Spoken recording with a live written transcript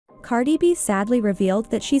Cardi B sadly revealed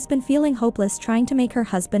that she's been feeling hopeless trying to make her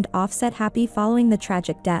husband Offset happy following the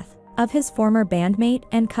tragic death of his former bandmate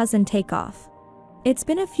and cousin Takeoff. It's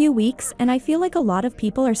been a few weeks and I feel like a lot of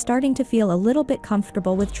people are starting to feel a little bit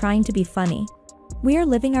comfortable with trying to be funny. We are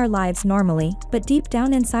living our lives normally, but deep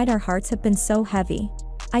down inside our hearts have been so heavy.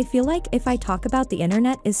 I feel like if I talk about the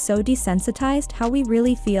internet is so desensitized how we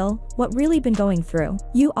really feel, what really been going through,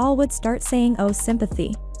 you all would start saying oh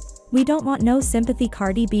sympathy. We don't want no sympathy,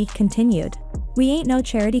 Cardi B continued. We ain't no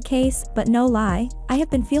charity case, but no lie, I have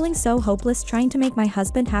been feeling so hopeless trying to make my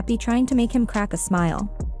husband happy, trying to make him crack a smile.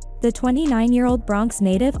 The 29-year-old Bronx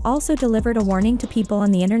native also delivered a warning to people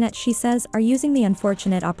on the internet she says are using the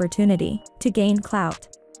unfortunate opportunity to gain clout.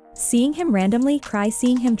 Seeing him randomly cry,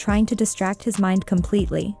 seeing him trying to distract his mind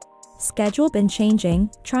completely. Schedule been changing,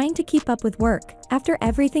 trying to keep up with work, after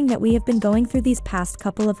everything that we have been going through these past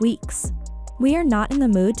couple of weeks. We are not in the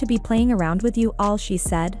mood to be playing around with you all, she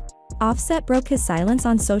said. Offset broke his silence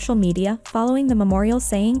on social media following the memorial,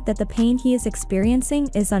 saying that the pain he is experiencing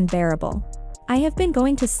is unbearable. I have been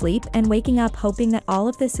going to sleep and waking up hoping that all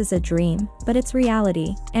of this is a dream, but it's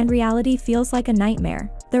reality, and reality feels like a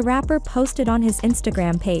nightmare, the rapper posted on his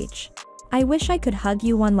Instagram page. I wish I could hug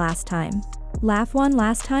you one last time. Laugh one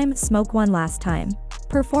last time, smoke one last time.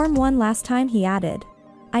 Perform one last time, he added.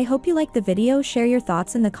 I hope you liked the video, share your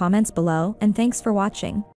thoughts in the comments below, and thanks for watching.